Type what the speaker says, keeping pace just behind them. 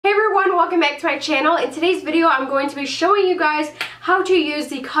welcome back to my channel. In today's video, I'm going to be showing you guys how to use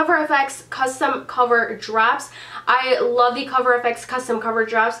the Cover FX Custom Cover Drops. I love the Cover FX Custom Cover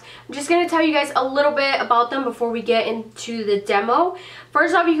Drops. I'm just going to tell you guys a little bit about them before we get into the demo.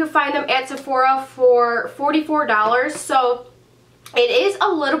 First off, you can find them at Sephora for $44, so it is a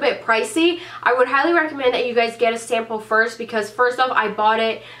little bit pricey. I would highly recommend that you guys get a sample first because first off, I bought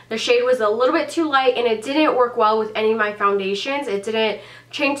it. The shade was a little bit too light and it didn't work well with any of my foundations. It didn't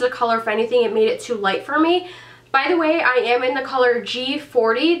change the color. If anything, it made it too light for me. By the way, I am in the color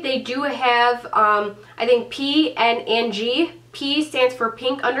G40. They do have, I think, P, N, and G. P stands for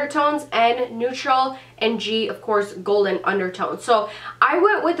pink undertones, N neutral, and G, of course, golden undertones. So I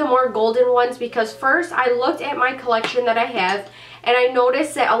went with the more golden ones because first I looked at my collection that I have and I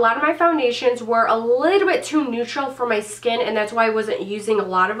noticed that a lot of my foundations were a little bit too neutral for my skin, and that's why I wasn't using a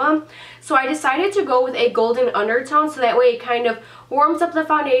lot of them. So I decided to go with a golden undertone so that way it kind of warms up the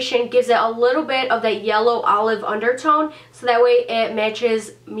foundation, gives it a little bit of that yellow olive undertone, so that way it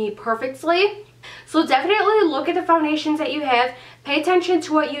matches me perfectly. So definitely look at the foundations that you have, pay attention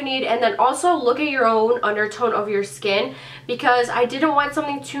to what you need, and then also look at your own undertone of your skin because I didn't want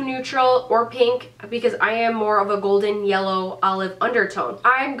something too neutral or pink because I am more of a golden yellow olive undertone.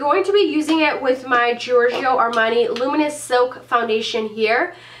 I'm going to be using it with my Giorgio Armani Luminous Silk Foundation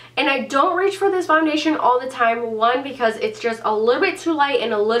here. And I don't reach for this foundation all the time, one, because it's just a little bit too light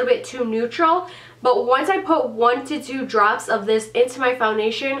and a little bit too neutral. But once I put 1 to 2 drops of this into my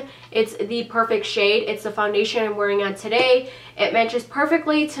foundation, it's the perfect shade. It's the foundation I'm wearing on today. It matches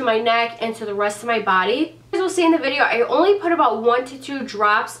perfectly to my neck and to the rest of my body. As you'll see in the video, I only put about 1 to 2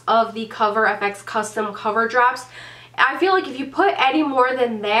 drops of the Cover FX Custom Cover Drops. I feel like if you put any more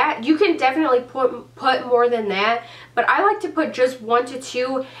than that, you can definitely put more than that, but I like to put just 1 to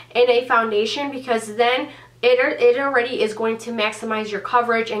 2 in a foundation because then it already is going to maximize your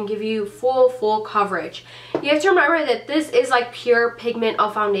coverage and give you full coverage. You have to remember that this is like pure pigment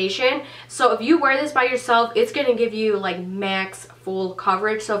of foundation, so if you wear this by yourself, it's going to give you like max full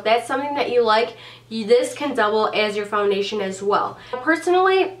coverage. So if that's something that you like, this can double as your foundation as well.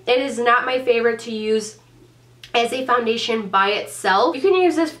 Personally, it is not my favorite to use as a foundation by itself. You can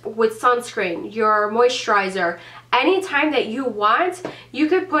use this with sunscreen, your moisturizer, anytime that you want. You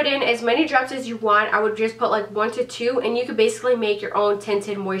could put in as many drops as you want. I would just put like 1 to 2 and you could basically make your own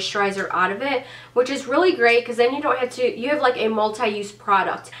tinted moisturizer out of it, which is really great because then you don't have to, you have like a multi-use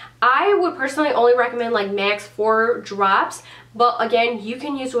product. I would personally only recommend like max 4 drops, but again, you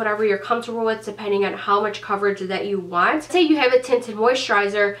can use whatever you're comfortable with depending on how much coverage that you want. Say you have a tinted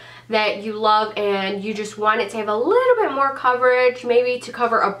moisturizer that you love and you just want it to have a little bit more coverage, maybe to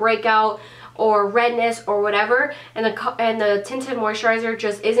cover a breakout or redness or whatever, and the tinted moisturizer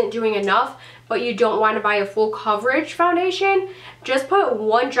just isn't doing enough, but you don't want to buy a full coverage foundation, just put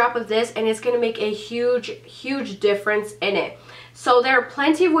 1 drop of this and it's going to make a huge difference in it. So there are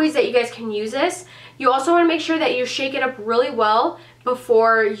plenty of ways that you guys can use this. You also want to make sure that you shake it up really well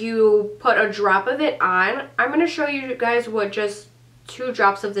before you put a drop of it on. I'm going to show you guys what just 2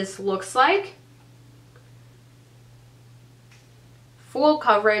 drops of this looks like. Full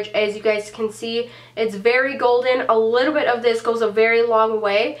coverage, as you guys can see, it's very golden. A little bit of this goes a very long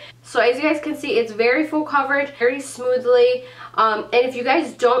way. So as you guys can see, it's very full coverage, very smoothly. And if you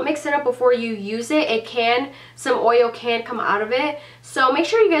guys don't mix it up before you use it, some oil can come out of it. So make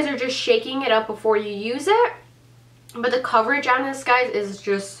sure you guys are just shaking it up before you use it. But the coverage on this, guys, is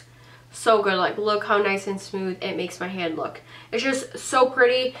just so good. Like, look how nice and smooth it makes my hand look. It's just so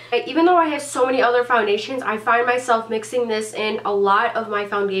pretty. Even though I have so many other foundations, I find myself mixing this in a lot of my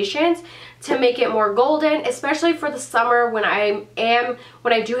foundations to make it more golden, especially for the summer when I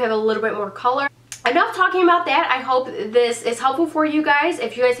do have a little bit more color. Enough talking about that. I hope this is helpful for you guys.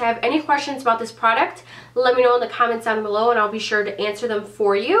 If you guys have any questions about this product, let me know in the comments down below and I'll be sure to answer them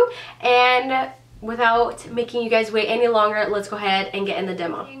for you. And without making you guys wait any longer, let's go ahead and get in the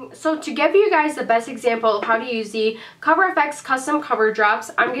demo. So to give you guys the best example of how to use the Cover FX Custom Cover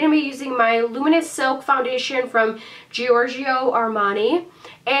Drops, I'm going to be using my Luminous Silk Foundation from Giorgio Armani.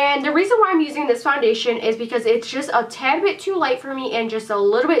 And the reason why I'm using this foundation is because it's just a tad bit too light for me and just a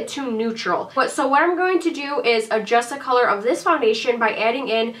little bit too neutral. So what I'm going to do is adjust the color of this foundation by adding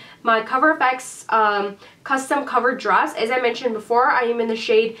in my Cover FX Custom Cover Drops. As I mentioned before, I am in the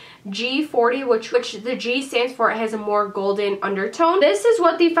shade G40, which the G stands for it has a more golden undertone. This is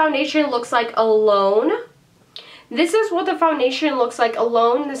what the foundation looks like alone. This is what the foundation looks like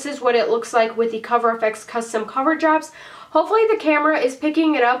alone. This is what it looks like with the Cover FX Custom Cover Drops. Hopefully the camera is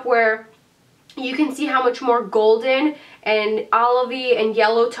picking it up where you can see how much more golden and olivey and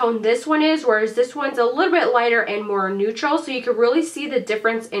yellow tone this one is, whereas this one's a little bit lighter and more neutral, so you can really see the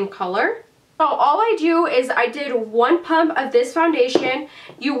difference in color. So all I do is I did 1 pump of this foundation.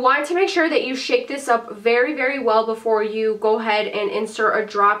 You want to make sure that you shake this up very, very well before you go ahead and insert a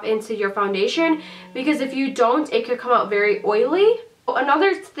drop into your foundation, because if you don't, it could come out very oily.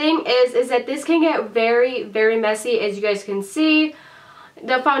 Another thing is that this can get very, very messy. As you guys can see,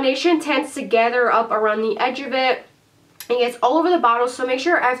 the foundation tends to gather up around the edge of it. It gets all over the bottle, so make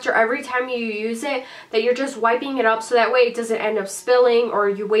sure after every time you use it that you're just wiping it up so that way it doesn't end up spilling or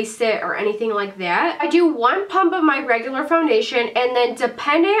you waste it or anything like that. I do 1 pump of my regular foundation, and then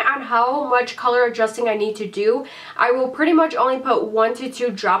depending on how much color adjusting I need to do, I will pretty much only put 1 to 2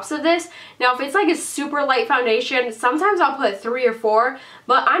 drops of this. Now if it's like a super light foundation, sometimes I'll put 3 or 4,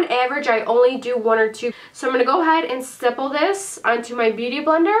 but on average I only do 1 or 2. So I'm going to go ahead and stipple this onto my beauty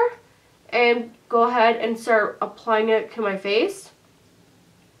blender and go ahead and start applying it to my face.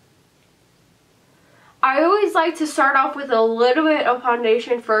 I always like to start off with a little bit of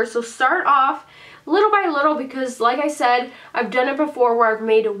foundation first, so start off little by little, because like I said, I've done it before where I've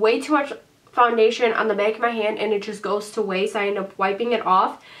made way too much foundation on the back of my hand and it just goes to waste. I end up wiping it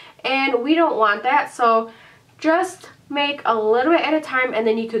off, and we don't want that, so just make a little bit at a time, and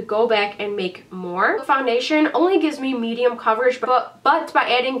then you could go back and make more. The foundation only gives me medium coverage, but by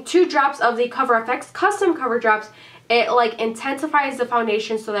adding 2 drops of the Cover FX custom cover drops, it like intensifies the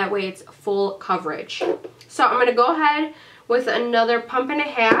foundation so that way it's full coverage. So I'm going to go ahead with another pump and a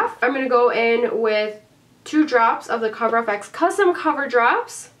half. I'm going to go in with 2 drops of the Cover FX custom cover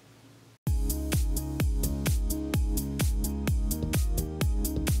drops.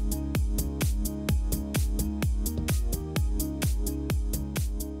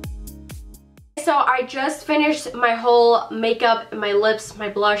 So I just finished my whole makeup, my lips, my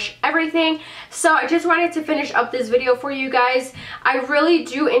blush, everything. So I just wanted to finish up this video for you guys. I really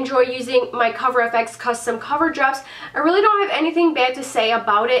do enjoy using my Cover FX custom cover drops. I really don't have anything bad to say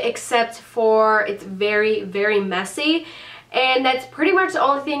about it except for it's very, very messy. And that's pretty much the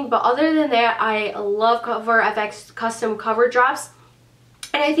only thing, but other than that, I love Cover FX custom cover drops.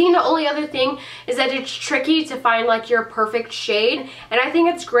 And I think the only other thing is that it's tricky to find like your perfect shade, and I think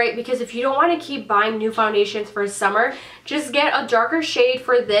it's great because if you don't want to keep buying new foundations for summer, just get a darker shade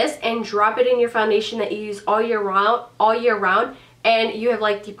for this and drop it in your foundation that you use all year round, and you have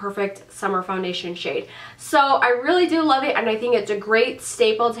like the perfect summer foundation shade. So I really do love it, and I think it's a great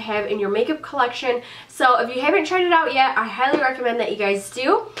staple to have in your makeup collection. So if you haven't tried it out yet, I highly recommend that you guys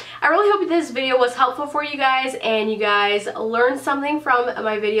do. I really hope this video was helpful for you guys and you guys learned something from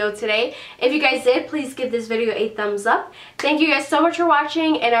my video today. If you guys did, please give this video a thumbs up. Thank you guys so much for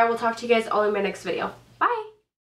watching, and I will talk to you guys all in my next video.